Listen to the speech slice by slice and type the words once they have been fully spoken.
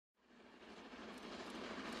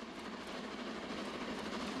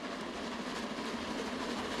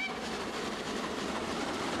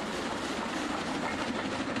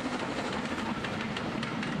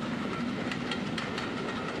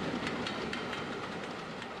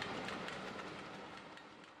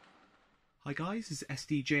Hi guys, this is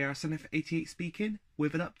SDJR7F88 speaking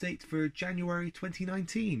with an update for January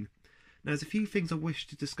 2019. Now there's a few things I wish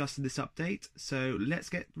to discuss in this update, so let's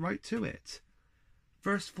get right to it.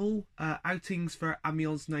 First of all, outings for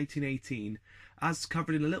Amiens 1918. As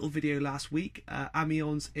covered in a little video last week,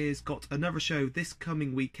 Amiens is got another show this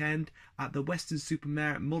coming weekend at the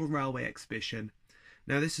Weston-Super-Mare Model Railway exhibition.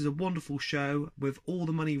 Now this is a wonderful show with all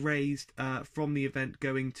the money raised from the event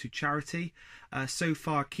going to charity. So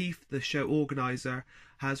far Keith, the show organiser,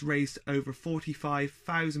 has raised over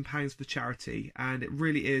 £45,000 for charity, and it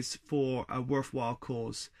really is for a worthwhile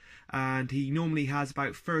cause. And he normally has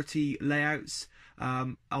about 30 layouts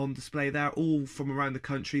on display there, all from around the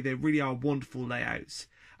country. They really are wonderful layouts,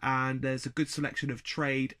 and there's a good selection of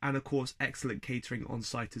trade and of course excellent catering on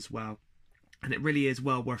site as well. And it really is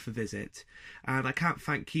well worth a visit. And I can't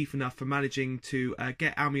thank Keith enough for managing to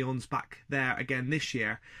get Amiens back there again this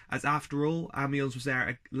year, as after all, Amiens was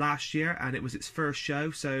there last year and it was its first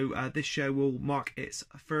show, so this show will mark its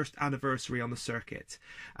first anniversary on the circuit.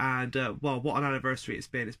 And well, what an anniversary it's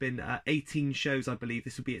been. It's been 18 shows, I believe.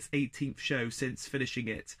 This will be its 18th show since finishing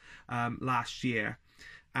it last year.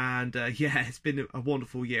 And yeah, it's been a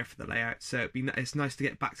wonderful year for the layout, so it's nice to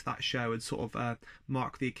get back to that show and sort of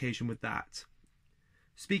mark the occasion with that.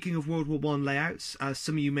 Speaking of World War I layouts, as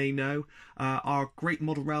some of you may know, our Great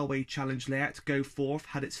Model Railway Challenge layout, Go Forth,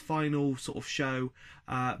 had its final sort of show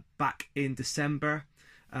back in December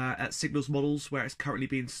at Signals Models, where it's currently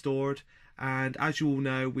being stored. And as you all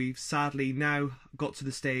know, we've sadly now got to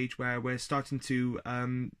the stage where we're starting to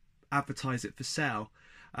advertise it for sale.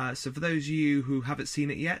 So for those of you who haven't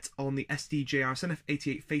seen it yet, on the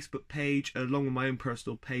SDJR7F88 Facebook page, along with my own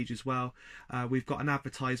personal page as well, we've got an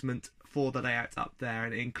advertisement for the layout up there,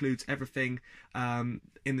 and it includes everything in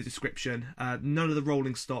the description. None of the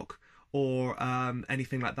rolling stock or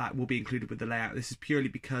anything like that will be included with the layout. This is purely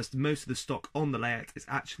because most of the stock on the layout is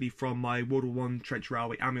actually from my WW1 Trench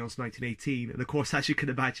Railway Amiens 1918, and of course, as you can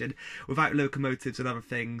imagine, without locomotives and other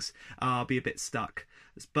things, I'll be a bit stuck.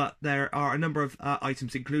 But there are a number of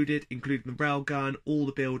items including the railgun, all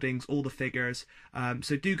the buildings, all the figures,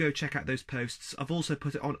 so do go check out those posts. I've also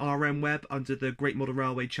put it on RMweb under the Great Model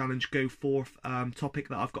Railway Challenge Go Forth topic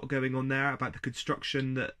that I've got going on there about the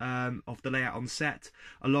construction that, of the layout on set,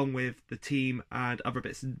 along with the team and other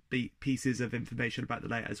bits and pieces of information about the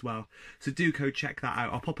layout as well. So do go check that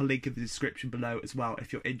out. I'll pop a link in the description below as well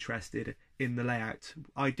if you're interested in the layout.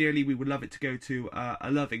 Ideally, we would love it to go to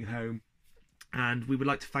a loving home. And we would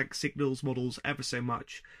like to thank Signals Models ever so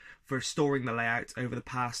much for storing the layout over the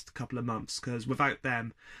past couple of months, because without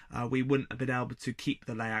them we wouldn't have been able to keep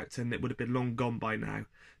the layout and it would have been long gone by now.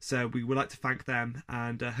 So we would like to thank them,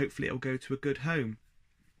 and hopefully it'll go to a good home.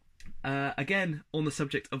 Again, on the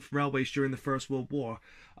subject of railways during the First World War,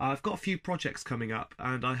 I've got a few projects coming up,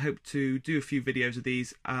 and I hope to do a few videos of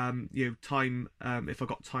these if I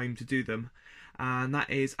got time to do them. And that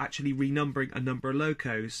is actually renumbering a number of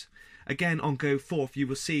locos. Again, on Go Forth, you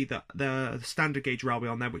will see that the standard gauge railway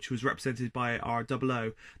on there, which was represented by our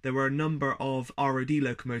WW, there were a number of ROD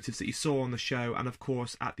locomotives that you saw on the show and of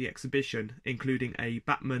course at the exhibition, including a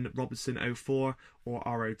Batman Robinson 04 or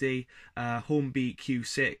ROD, Hornby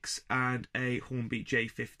Q6 and a Hornby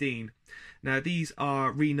J15. Now these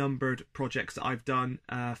are renumbered projects that I've done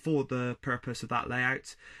for the purpose of that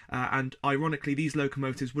layout, and ironically these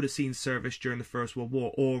locomotives would have seen service during the First World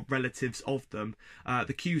War, or relatives of them.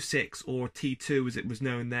 The Q6, or T2 as it was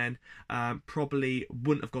known then, probably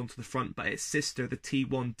wouldn't have gone to the front, but its sister the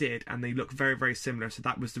T1 did, and they look very, very similar, so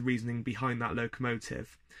that was the reasoning behind that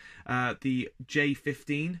locomotive. The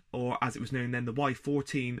J15, or as it was known then, the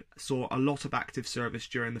Y14, saw a lot of active service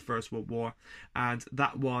during the First World War, and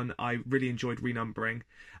that one I really enjoyed renumbering.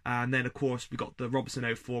 And then of course we got the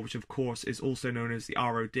Robinson 04, which of course is also known as the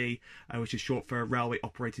ROD, which is short for Railway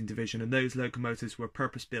Operating Division, and those locomotives were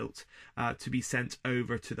purpose built to be sent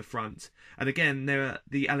over to the front. And again,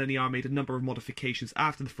 the LNER made a number of modifications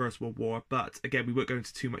after the First World War, but again we won't go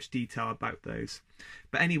into too much detail about those.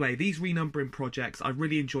 But anyway, these renumbering projects, I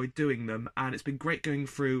really enjoyed doing them, and it's been great going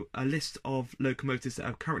through a list of locomotives that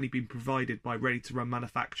have currently been provided by ready-to-run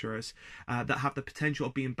manufacturers that have the potential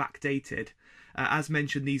of being backdated. As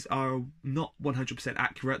mentioned, these are not 100%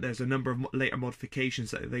 accurate. There's a number of later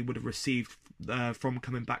modifications that they would have received from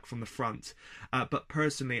coming back from the front. But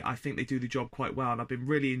personally, I think they do the job quite well, and I've been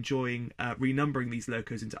really enjoying renumbering these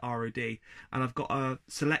locos into ROD, and I've got a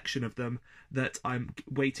selection of them that I'm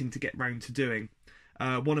waiting to get round to doing.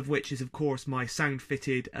 One of which is of course my sound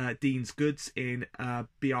fitted Dean's Goods in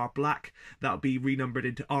BR Black. That'll be renumbered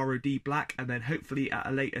into ROD Black, and then hopefully at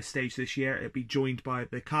a later stage this year it'll be joined by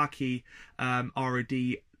the khaki ROD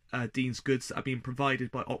Dean's Goods that are being provided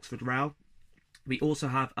by Oxford Rail. We also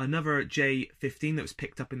have another J15 that was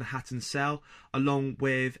picked up in the Hatton cell, along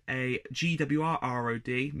with a GWR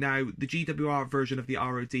ROD. Now, the GWR version of the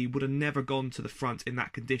ROD would have never gone to the front in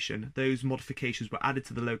that condition. Those modifications were added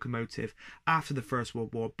to the locomotive after the First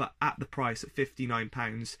World War, but at the price of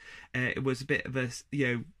 £59. It was a bit of a,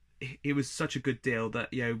 it was such a good deal that,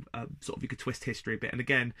 sort of you could twist history a bit. And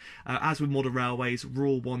again, as with model railways,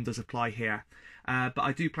 Rule 1 does apply here. But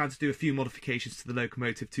I do plan to do a few modifications to the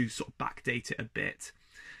locomotive to sort of backdate it a bit.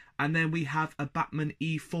 And then we have a Batman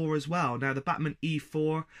E4 as well. Now, the Batman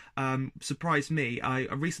E4 surprised me. I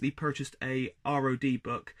recently purchased a ROD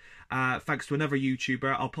book, thanks to another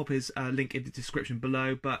YouTuber. I'll pop his link in the description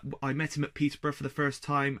below. But I met him at Peterborough for the first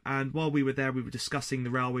time, and while we were there, we were discussing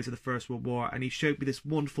the railways of the First World War, and he showed me this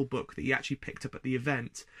wonderful book that he actually picked up at the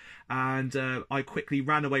event. And I quickly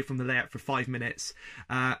ran away from the layout for 5 minutes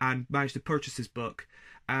and managed to purchase his book.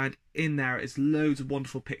 And in there is loads of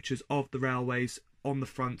wonderful pictures of the railways on the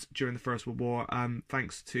front during the First World War,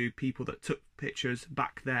 thanks to people that took pictures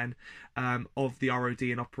back then of the ROD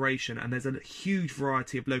in operation. And there's a huge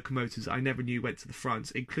variety of locomotives I never knew went to the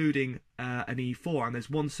front, including an E4, and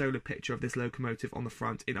there's one solo picture of this locomotive on the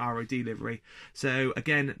front in ROD livery. So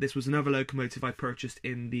again, this was another locomotive I purchased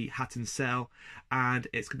in the Hatton cell, and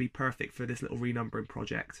it's going to be perfect for this little renumbering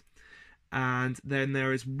project. And then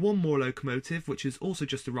there is one more locomotive which has also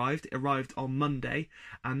just arrived. It arrived on Monday,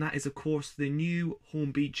 and that is of course the new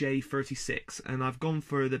Hornby J36, and I've gone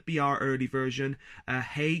for the BR early version,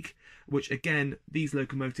 Hague, which again, these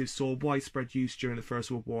locomotives saw widespread use during the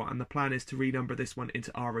First World War, and the plan is to renumber this one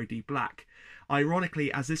into ROD Black.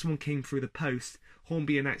 Ironically, as this one came through the post,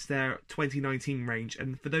 Hornby announced their 2019 range,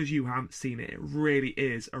 and for those of you who haven't seen it, it really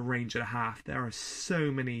is a range and a half. There are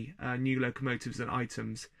so many new locomotives and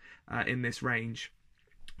items in this range.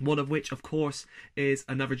 One of which, of course, is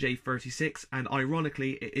another J36, and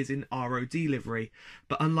ironically, it is in ROD livery.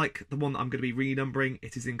 But unlike the one that I'm going to be renumbering,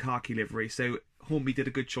 it is in khaki livery. So Hornby did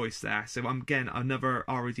a good choice there. So again, another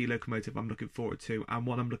ROD locomotive I'm looking forward to, and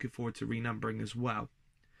one I'm looking forward to renumbering as well.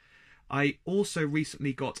 I also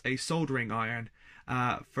recently got a soldering iron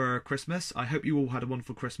for Christmas. I hope you all had a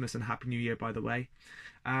wonderful Christmas and Happy New Year, by the way.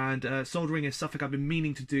 And soldering is something I've been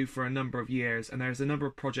meaning to do for a number of years, and there's a number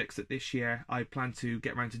of projects that this year I plan to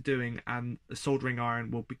get around to doing, and the soldering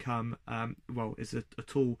iron will become, is a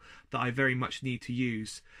tool that I very much need to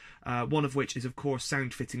use. One of which is, of course,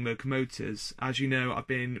 sound fitting locomotives. As you know, I've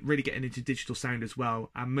been really getting into digital sound as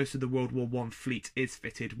well, and most of the World War I fleet is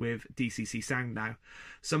fitted with DCC sound now.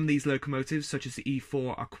 Some of these locomotives, such as the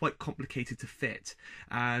E4, are quite complicated to fit,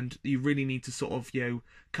 and you really need to sort of,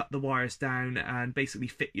 cut the wires down and basically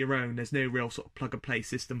fit your own. There's no real sort of plug and play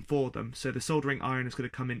system for them, so the soldering iron is going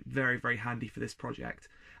to come in very, very handy for this project.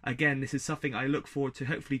 Again, this is something I look forward to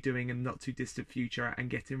hopefully doing in the not too distant future and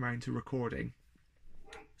getting around to recording.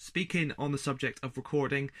 Speaking on the subject of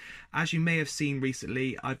recording, as you may have seen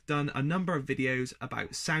recently, I've done a number of videos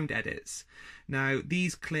about sound edits. Now,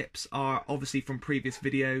 these clips are obviously from previous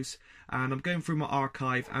videos, and I'm going through my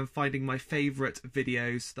archive and finding my favourite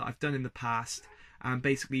videos that I've done in the past, and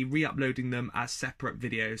basically re-uploading them as separate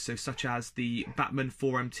videos, so such as the Batman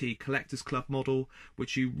 4MT Collectors Club model,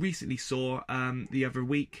 which you recently saw the other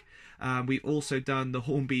week. We've also done the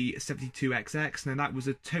Hornby 72XX. Now, that was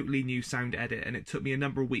a totally new sound edit, and it took me a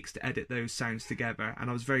number of weeks to edit those sounds together,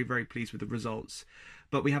 and I was very, very pleased with the results.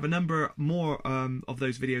 But we have a number more of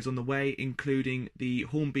those videos on the way, including the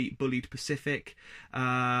Hornby Bullied Pacific,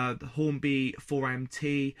 the Hornby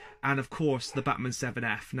 4MT, and of course the Batman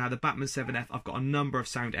 7F. Now, the Batman 7F, I've got a number of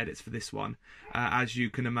sound edits for this one, as you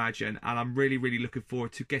can imagine, and I'm really, really looking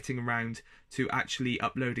forward to getting around to actually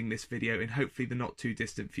uploading this video in hopefully the not too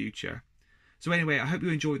distant future. So anyway, I hope you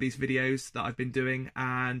enjoy these videos that I've been doing,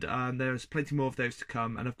 and there's plenty more of those to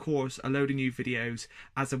come, and of course a load of new videos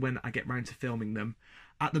as and when I get round to filming them.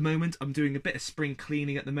 At the moment, I'm doing a bit of spring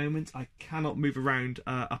cleaning at the moment. I cannot move around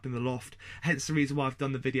up in the loft, hence the reason why I've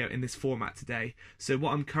done the video in this format today. So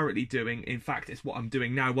what I'm currently doing, in fact it's what I'm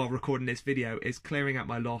doing now while recording this video, is clearing out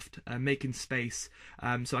my loft, making space,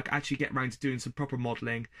 so I can actually get around to doing some proper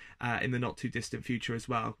modelling in the not too distant future as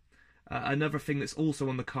well. Another thing that's also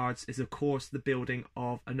on the cards is of course the building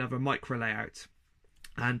of another micro layout.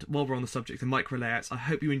 And while we're on the subject of micro layouts, I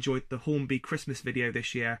hope you enjoyed the Hornby Christmas video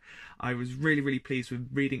this year. I was really, really pleased with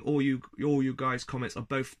reading all you guys' comments on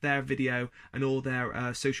both their video and all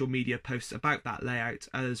their social media posts about that layout,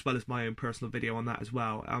 as well as my own personal video on that as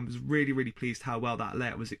well. I was really, really pleased how well that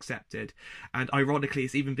layout was accepted. And ironically,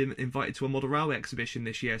 it's even been invited to a model railway exhibition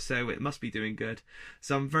this year, so it must be doing good.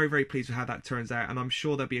 So I'm very, very pleased with how that turns out, and I'm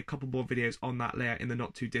sure there'll be a couple more videos on that layout in the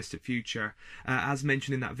not too distant future. As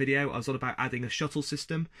mentioned in that video, I was on about adding a shuttle system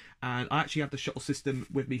system, and I actually have the shuttle system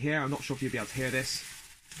with me here. I'm not sure if you'll be able to hear this,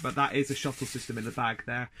 but that is a shuttle system in the bag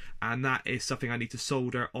there, and that is something I need to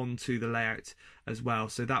solder onto the layout as well.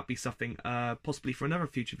 So that'll be something possibly for another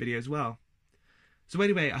future video as well. So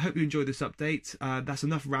anyway, I hope you enjoyed this update. That's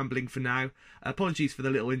enough rambling for now. Apologies for the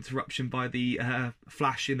little interruption by the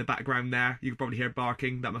flash in the background there. You can probably hear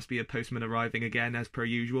barking. That must be a postman arriving again, as per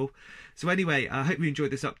usual. So anyway, I hope you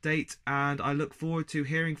enjoyed this update, and I look forward to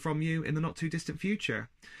hearing from you in the not too distant future.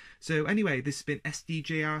 So anyway, this has been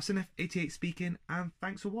SDJR7F88 speaking, and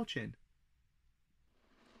thanks for watching.